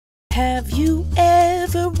Have you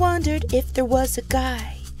ever wondered if there was a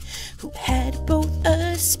guy who had both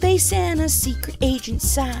a space and a secret agent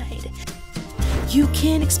side? You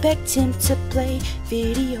can expect him to play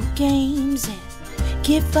video games and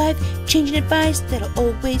give life-changing advice that'll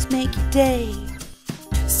always make your day.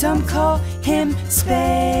 Some call him Space,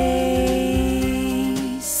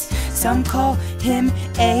 some call him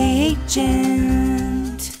Agent.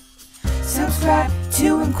 Subscribe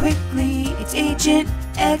to him quickly, it's Agent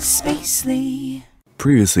X Spacely.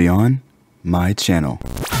 Previously on my channel.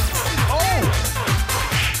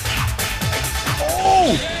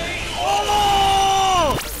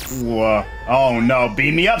 Whoa. Oh no,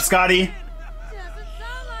 beam me up, Scotty.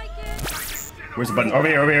 Where's the button? Over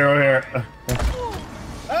here, over here, over here.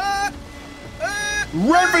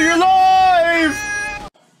 Run for your life!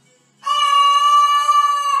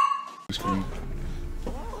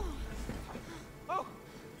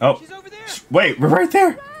 Oh, she's over there. Wait, we're right there.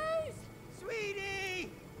 Rose! Sweetie!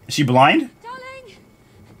 Is she blind? Darling,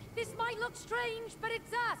 this might look strange, but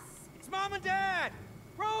it's us. It's Mom and Dad!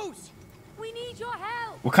 Rose! We need your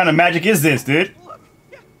help. What kind of magic is this, dude? Look!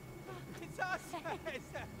 Yeah. It's us!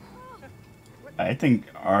 I think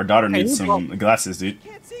our daughter needs some glasses, dude.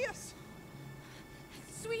 Can't see us!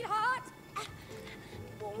 Sweetheart,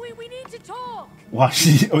 we need to talk. Wow,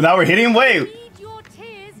 now we're hitting? We Wait. need your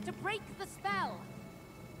tears to break the spell.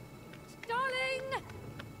 Darling!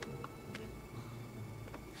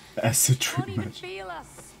 That's the Can't even truth. feel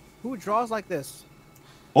us. Who draws like this?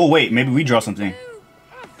 Oh, wait, maybe we draw something.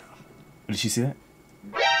 Did she see that?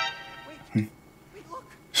 Wait, look!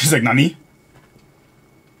 She's like, Nani?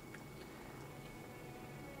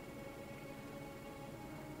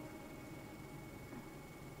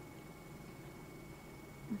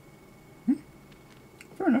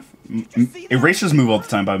 Fair enough. Erasers move all the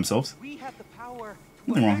time by themselves. We have the power to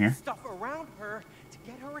Nothing wrong put here. stuff around her to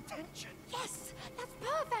get her attention. Yes, that's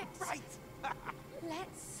perfect. Right!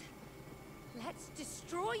 Let's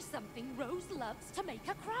destroy something Rose loves to make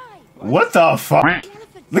her cry. What the fuck? The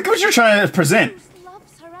elephant. Look at what you're trying to present. Rose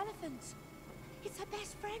loves her elephant. It's her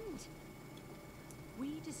best friend.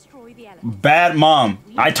 We destroy the elephant. Bad mom.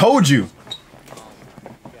 I told you.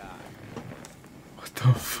 What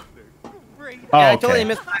the fuck? Oh, I totally okay.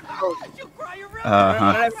 missed my Rose. You cry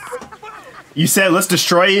around You said let's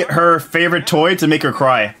destroy her favorite toy to make her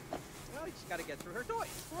cry. Well, you just gotta get through her toys.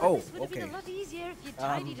 Well, Oh, this would have been okay. a lot easier if you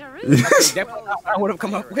tidied her room. That's definitely not what I would have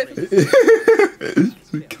come up with. Oh,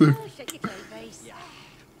 shake your toy face.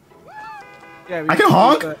 Yeah, I can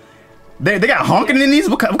honk? They got honking in these?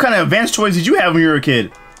 What kind of advanced toys did you have when you were a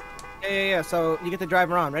kid? Yeah. So you get to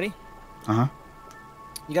drive around. Ready? Uh-huh.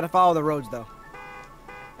 You gotta follow the roads though.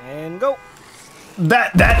 And go.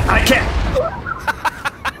 That I can't.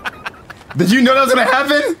 Did you know that was gonna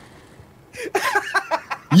happen?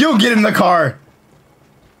 You get in the car.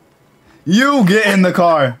 You get in the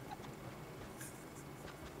car.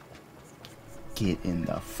 Get in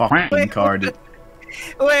the fucking car, dude.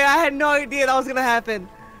 Wait, I had no idea that was gonna happen.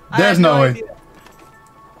 There's no way.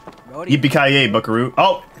 idea. Yippee-ki-yay, buckaroo.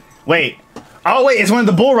 Oh, wait. Oh, wait, it's one of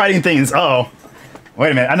the bull riding things. Uh-oh.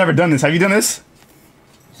 Wait a minute, I've never done this. Have you done this?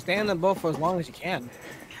 Stay on the boat for as long as you can.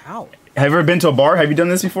 How? Have you ever been to a bar? Have you done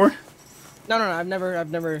this before? No. I've never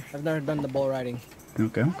done the bull riding.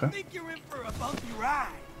 Okay. think you're in for a bumpy ride.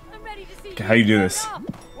 I'm ready to see Okay, how you do this?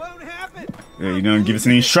 Won't happen. Yeah, you don't give us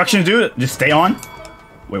any instructions, dude? Just stay on?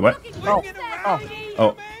 Wait, what? Oh.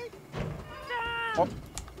 Oh.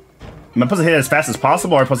 Am I supposed to hit it as fast as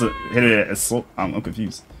possible, or am I supposed to hit it as slow? I'm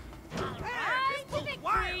confused.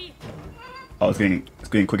 Oh, it's getting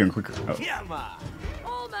quicker and quicker. Oh.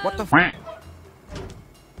 What the f? Am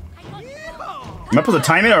I supposed to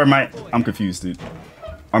time it, or am I? I'm confused, dude.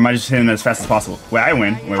 Or am I just hitting it as fast as possible? Wait, I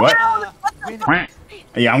win. Wait, what?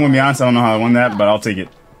 Yeah, I'm gonna be honest. I don't know how I won that, but I'll take it.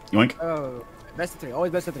 Yoink. Oh, best of three.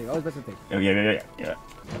 Always best of three. Always best of three. Yeah.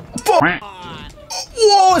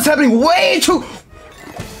 Whoa, it's happening way too.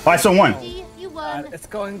 Oh, I still won. You won. It's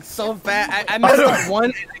going so fast. I messed up one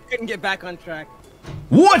and I couldn't get back on track.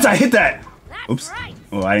 What? I hit that. That's Oops. right.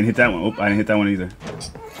 Oh, I didn't hit that one. Oh, I didn't hit that one either.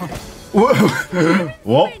 Whoa.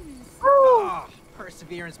 Whoa.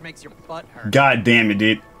 Perseverance makes your butt hurt. God damn it,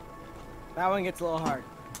 dude. That one gets a little hard.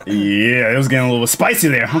 Yeah, it was getting a little spicy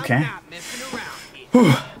there. Okay.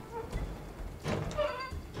 Whew.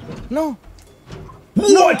 No.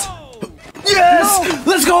 What? Yes! No.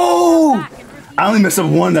 Let's go! I only messed up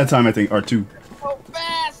one that time, I think, or two. So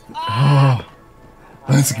fast. Oh,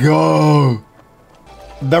 let's go.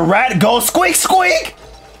 The rat goes squeak squeak.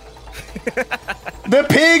 The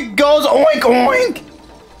pig goes oink oink.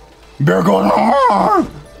 Bear goes roar.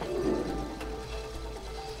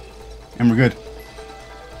 And we're good.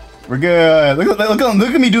 We're good. Look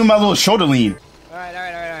at me doing my little shoulder lean.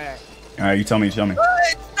 Alright. All right, you tell me. Show me.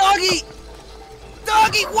 Doggy!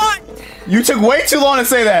 Doggy, what? You took way too long to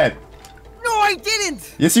say that. No, I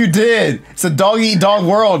didn't! Yes, you did. It's a dog-eat-dog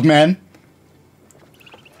world, man.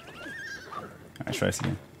 Alright, try this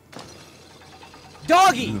again.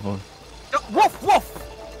 Doggy! Woof, woof!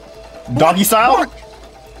 Doggy style? Bark.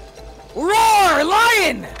 Roar,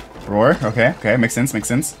 lion! Roar. Okay. Makes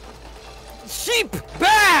sense. Sheep,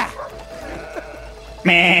 bah!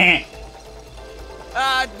 Meh.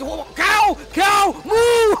 Cow,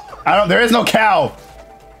 moo! There is no cow.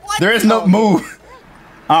 What? There is no moo.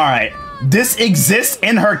 Alright. This exists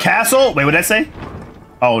in her castle? Wait, what did that say?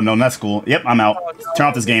 Oh, no, that's cool. Yep, I'm out. Turn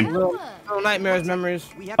off this game. Little nightmares, memories.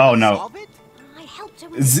 Oh, no. I helped her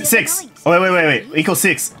with 6. Oh, wait. Equals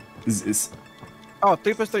 6. Oh,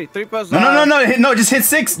 3 plus 3. 3 plus... No, just hit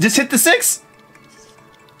 6. Just hit the 6.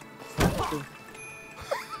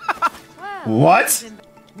 What?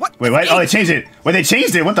 What? Wait, what? Oh, they changed it. Wait, they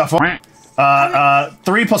changed it. What the fuck?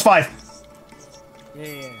 3 plus 5. Yeah.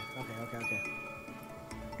 Okay.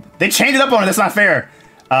 They changed it up on it. That's not fair.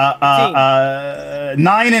 9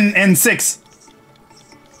 and 6.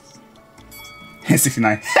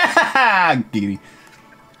 69. Giggity.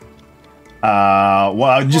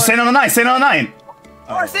 Well, just say it on the 9. Say it on the 9.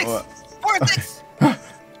 4, 6. 4, 6.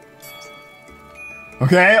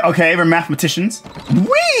 Okay, we're mathematicians.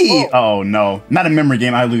 Whee! Oh no, not a memory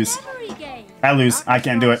game. I lose. I lose. I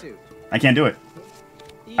can't do it. I can't do it.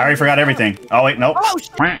 I already forgot everything. Oh wait, nope. Oh shit!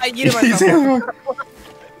 I yeeted myself.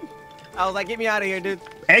 I was like, get me out of here, dude.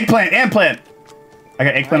 Eggplant. I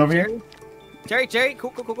got eggplant over here. Cherry.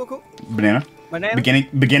 Cool. Banana. Banana.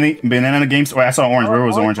 Beginning. Banana games. Oh, I saw orange. Where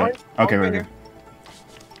was the orange at? Okay, right here.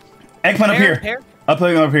 Eggplant up here. Pear. Up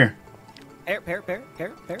here. Pear.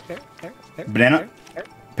 Banana.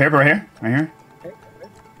 Pear right here. Right here.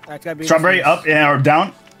 It's gotta be Strawberry up or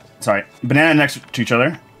down. Sorry. Banana next to each other.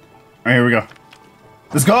 All right, here we go.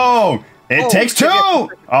 Let's go. It takes 2.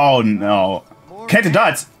 Oh no. Connect the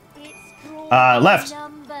dots. Left.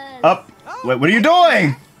 Up. Wait, what are you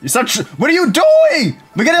doing? You're such. What are you doing?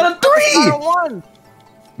 We got it on 3.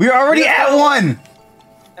 We are already at 1.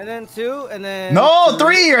 And then 2, and then... No,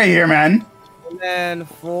 3 right here, man. And then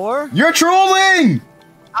 4. You're trolling.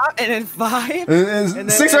 And then 5. And then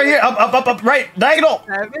 6 right here. Up, right. Diagonal.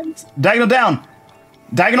 7. Diagonal down.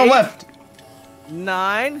 Diagonal 8, left.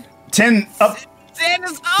 9. 10 up. 10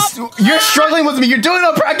 is up. You're struggling with me. You're doing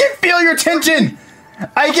it. I can feel your tension.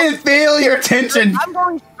 I can feel your tension. I'm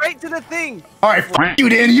going straight to the thing. All right, f you,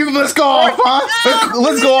 Dan. Let's go off, huh?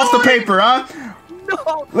 Let's go off the paper, huh?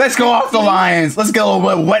 No. Let's go off the lines. Let's get a little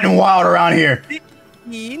bit wet and wild around here.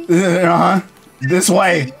 18. This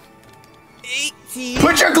way. 18.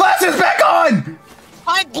 Put your glasses back on.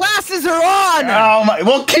 My glasses are on. Oh my.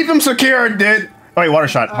 Well, keep them secured, dude. Oh wait, water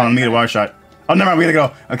shot. Hold on, let me get a water shot. Oh, never mind. We gotta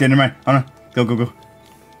go. Okay, never mind. Hold on. Go.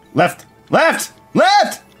 Left.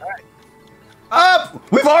 Up.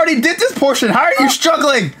 We've already did this portion. How are you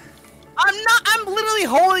struggling? I'm not. I'm literally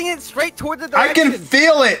holding it straight toward the direction.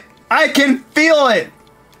 I can feel it.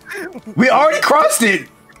 We already crossed it.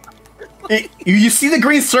 You see the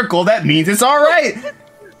green circle? That means it's all right.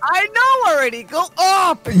 I know already. Go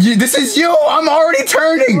up. This is you. I'm already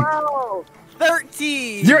turning. 12,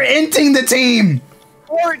 13. You're inting the team.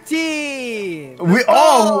 14. We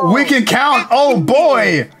can count. Oh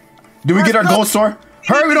boy. Do we get our gold star?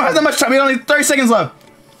 Hurry, we don't have that much time. We only 30 seconds left.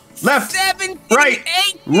 Left. 17. Right.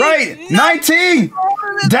 18, Right. 19.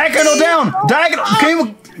 Diagonal down. Diagonal.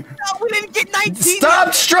 No, we didn't get 19.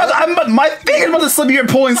 Stop struggling. My finger's about to slip. You're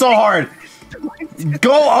pulling so hard.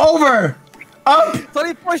 Go over. Up.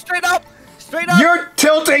 24 straight up. You're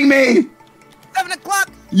tilting me. 7 o'clock.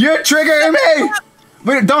 You're triggering me.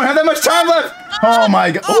 We don't have that much time left. Oh my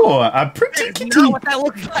god. Oh, a pretty That's not what that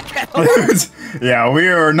looks like at all. Yeah, we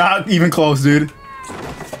are not even close, dude.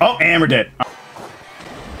 Oh, and we're dead.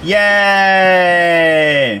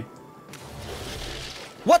 Yay!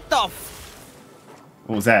 What the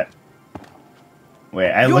What was that?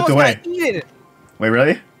 Wait, I You looked almost away. got eaten. Wait,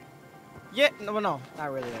 really? Yeah, no, not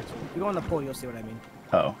really, actually. You go on the pool, you'll see what I mean.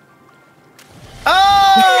 Oh.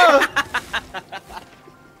 Oh!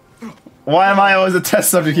 Why am I always a test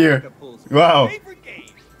subject here? Wow.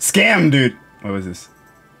 Scam, dude. What was this?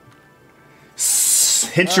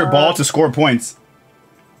 Hit your ball to score points.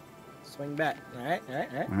 Swing back. Alright.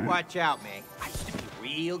 Watch out, man. I used to be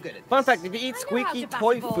real good at Fun fact, if you eat squeaky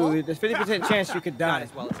toy food, there's 50% chance you could die.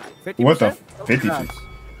 50%? What the? 50? Boom!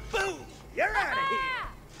 You're out of here.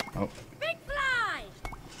 Oh. Big fly!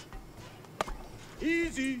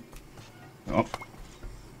 Easy. Oh.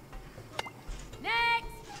 Next!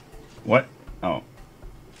 What? Oh.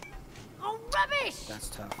 That's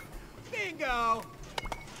tough. Bingo!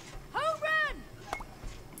 Home run!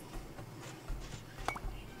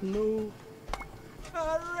 No.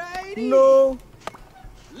 Alrighty! No.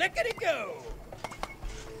 Lickety go!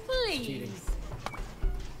 Please.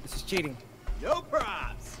 This is cheating. No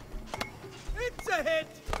props! It's a hit!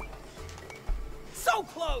 So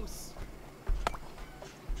close!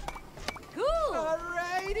 Cool.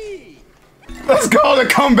 Alrighty! Let's go, the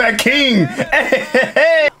comeback king! Hey, hey,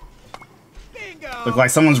 hey. Bingo! Look like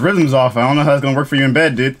someone's rhythm's off. I don't know how it's gonna work for you in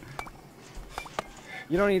bed, dude.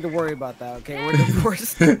 You don't need to worry about that, okay? We're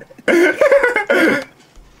divorced.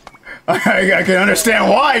 I can understand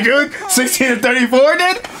why, dude. 16 to 34,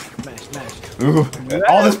 dude. Smash. Ooh,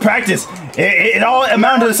 all this practice, it all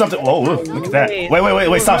amounted to something. Whoa, look at that.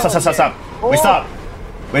 Wait, stop. Wait, stop.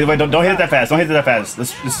 Wait, don't hit it that fast. Don't hit it that fast.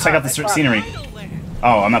 Let's check out the scenery.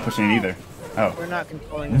 Oh, I'm not pushing it either. Oh. We're not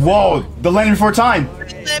controlling. Whoa, the landing before time.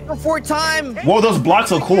 Before time. Whoa, those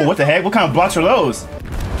blocks look cool. What the heck? What kind of blocks are those?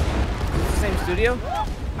 Same studio?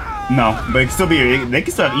 No, but it can still be. They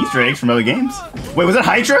can still have Easter eggs from other games. Wait, was that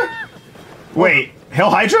Hydra? Wait, Hell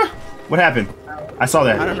Hydra? What happened? I saw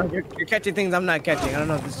that. I don't know. You're catching things I'm not catching. I don't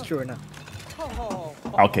know if this is true or not.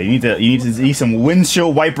 Okay, you need to eat some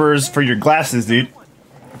windshield wipers for your glasses, dude.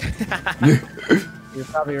 You're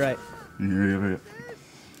probably right.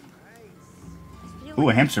 Ooh,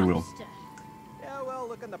 a hamster wheel. Yeah, well,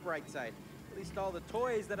 look on the bright side. At least all the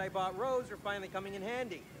toys that I bought Rose are finally coming in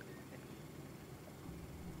handy.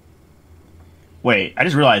 Wait, I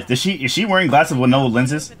just realized. Is she wearing glasses with no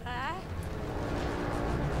lenses?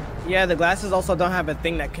 Yeah, the glasses also don't have a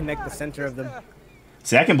thing that connect the center of them.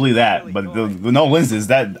 See, I can believe that, but the no lenses,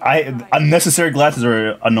 unnecessary glasses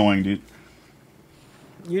are annoying, dude.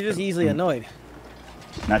 You're just easily annoyed.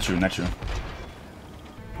 Not true. Ships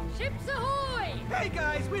ahoy! Hey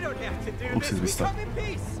guys, we don't have to do Oops, this. we We stuck. come in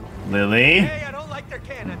peace. Lily. Hey, I don't like their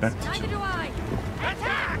cannons. Back to Neither do I.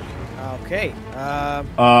 Attack! Okay.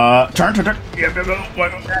 Turn. Yeah, turn.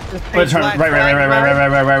 Black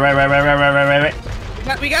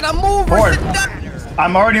Right. We gotta move. Forward.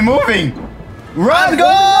 I'm already moving. Run,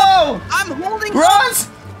 go! I'm holding. Run!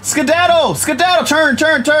 Skedaddle!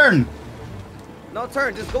 Turn! No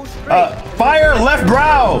turn. Just go straight. Fire left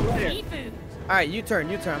brow! All right, you turn.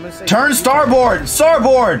 I'm gonna say. Turn starboard!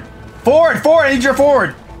 Forward! I need your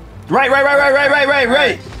forward! Right!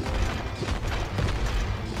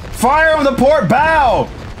 Fire on the port bow!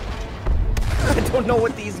 I don't know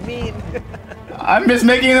what these mean. I'm just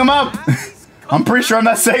making them up. I'm pretty sure I'm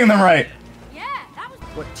not saying them right. Yeah, that was.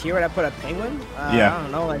 What tier would I put a penguin? Yeah. I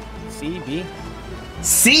don't know, like C, B.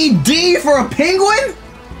 CD for a penguin?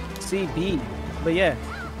 C, B. But yeah.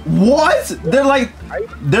 What? They're like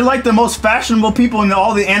the most fashionable people in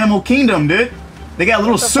all the animal kingdom, dude. They got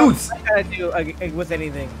little suits. What gotta do with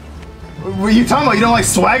anything? What are you talking about? You don't like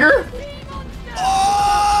swagger?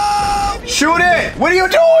 Oh! Shoot it! What are you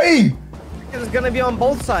doing? Because it's gonna be on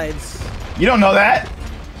both sides. You don't know that.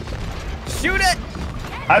 Shoot it!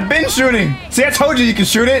 I've been shooting. See, I told you can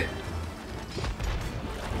shoot it.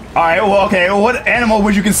 All right. Well, okay. Well, what animal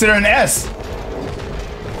would you consider an S?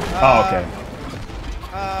 Oh, okay.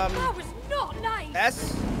 That was not nice.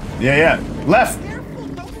 S? Yeah. Left. Careful,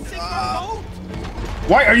 don't sink our boat.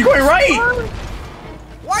 Why are you going right?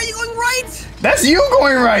 Why are you going right? That's you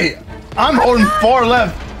going right. I'm holding far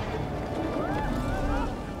left.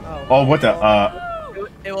 Oh, what the?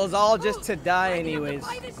 It was all just to die anyways.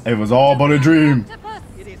 It was all but a dream.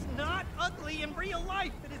 It is not ugly in real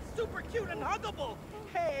life. It is super cute and huggable.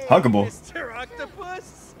 Hey, Huggable? Mr.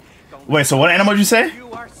 Octopus. Don't Wait, so what animal did you say?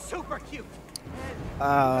 You are super cute.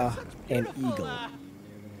 An eagle.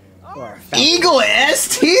 Or a falcon. Eagle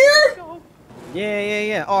S tier?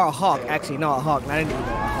 Yeah. Or a hawk. Actually, no, a hawk. Not an eagle. A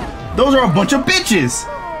hawk. Those are a bunch of bitches.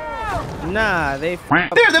 Nah, They're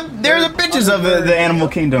the bitches of the animal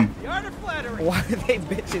kingdom. The art of flattery. Why are they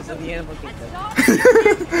bitches in the animal kingdom?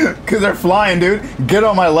 Cause they're flying, dude. Get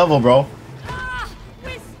on my level, bro. Ah,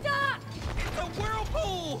 we're stuck. It's a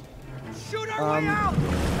whirlpool. Shoot our way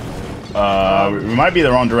out. We might be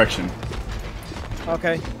the wrong direction.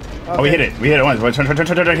 Okay. Oh, we hit it. We hit it once. Turn. Hit We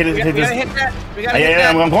this. gotta hit that. We gotta hit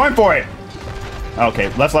Yeah, that. I'm going for it. Okay,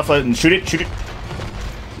 left, and shoot it.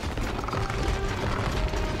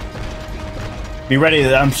 Be ready.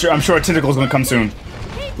 I'm sure a tentacle's gonna come soon.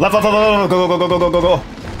 Left, go.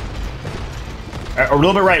 A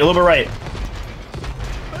little bit right. All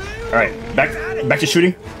right, back to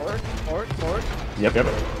shooting. Forward. Yep.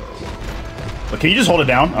 But can you just hold it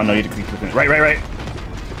down? Oh no, you have to keep clicking it. Right.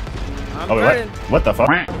 Oh wait, what the fuck?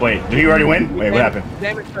 Wait, did he already win? Wait, what happened?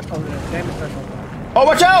 Damage threshold. Oh,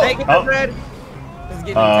 watch out! Hey, get the red. This is getting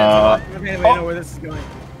intense. I don't know where this is going.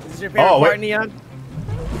 Is this your favorite part, Neon?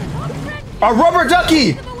 A rubber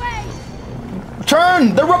ducky!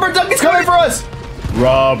 Turn! The rubber ducky's coming for us!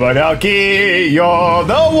 Rubber ducky, you're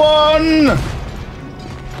the one!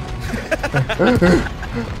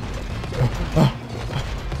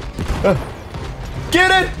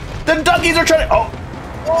 Get it! The duckies are trying to. Oh!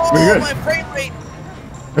 Oh, my frame rate!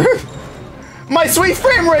 My sweet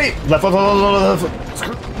frame rate! Left, left, left,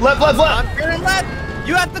 left, left, left, left! I'm feeling left!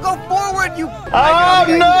 You have to go forward, you. Oh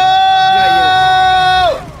no!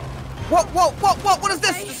 Whoa, whoa, whoa, whoa! What is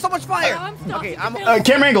this? There's so much fire! Okay, I'm.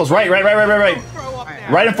 Camera angles, right.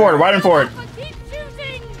 Right and forward, right and forward.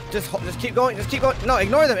 Just keep going, just keep going. No,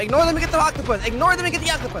 ignore them and get the octopus. Ignore them and get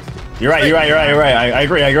the octopus. You're right. I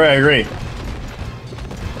agree.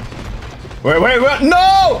 Wait,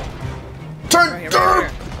 no! Turn! Right,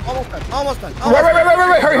 almost done.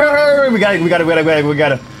 Right. Hurry. We got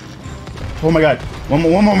it. Oh my god. One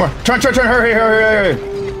more. Turn. Hurry.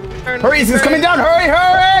 Hurry, he's coming down. Hurry.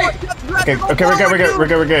 Okay,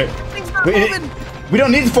 we're good. We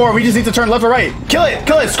don't need forward, we just need to turn left or right. Kill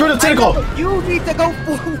it. Screw the tentacle. You need to go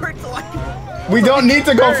forward. We don't need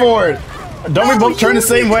to go forward. Don't we both turn the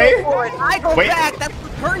same way? I go back, that's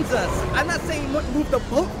what turns us. I'm not saying move the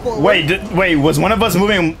boat forward. Wait, was one of us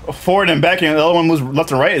moving forward and back and the other one moves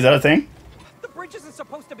left or right? Is that a thing? The bridge isn't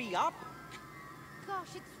supposed to be up.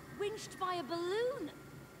 Gosh, it's winched by a balloon.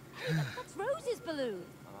 Hey, that's Rose's balloon.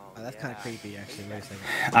 Oh, that's kind of creepy, actually. Wait a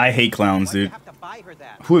second. I hate clowns, dude. Have to buy her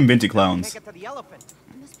that. Who invented clowns? Take it to the elephant.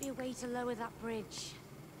 There must be a way to lower that bridge.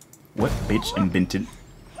 What bitch invented?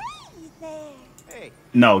 Hey there. Hey.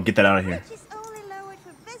 No, get that out of here. Bridge is only lowered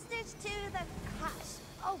for visitors to the castle.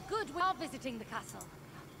 Oh, good, we are visiting the castle.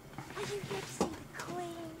 Are you here to see the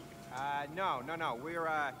queen? No.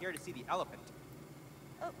 We're here to see the elephant.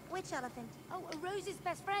 Oh, which elephant? Oh, Rose's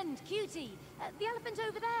best friend, Cutie. The elephant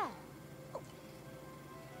over there.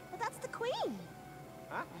 Well, that's the queen.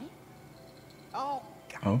 Huh? Oh,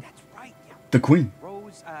 God, Oh. that's right. Yeah. The queen.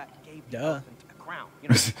 Rose gave the Duh. elephant a crown. You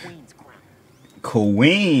know, the queen's crown.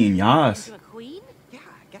 Queen, yes. Into a queen? Yeah,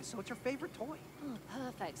 I guess so. It's her favorite toy. Oh,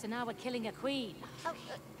 perfect. So now we're killing a queen. Oh,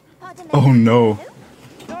 pardon me. Oh no.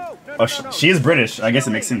 No. Oh, she is British. I guess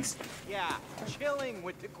it makes sense. Yeah, chilling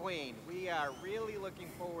with the queen. We are really looking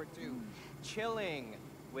forward to chilling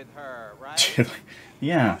with her, right?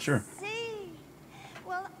 Yeah, sure. See.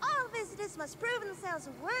 Well, all visitors must prove themselves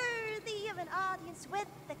worthy of an audience with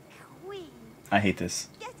the queen. I hate this.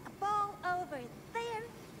 Get a ball over there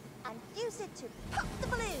and use it to pop the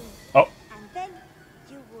balloon. Oh. And then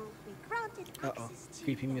you will be granted access to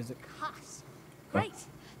Creepy the music. castle. Great.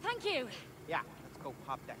 Thank you. Yeah, let's go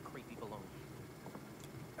pop that creepy balloon.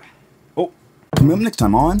 Oh, coming up next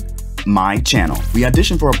time on my channel. We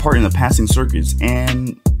auditioned for a part in the passing circus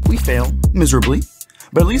and we failed miserably.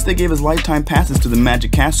 But at least they gave us lifetime passes to the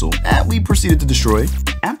magic castle that we proceeded to destroy.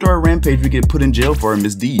 After our rampage, we get put in jail for our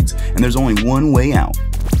misdeeds, and there's only one way out.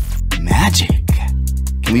 Magic.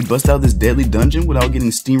 Can we bust out this deadly dungeon without getting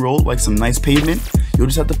steamrolled like some nice pavement? You'll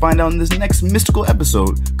just have to find out in this next mystical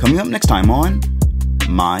episode, coming up next time on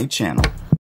my channel.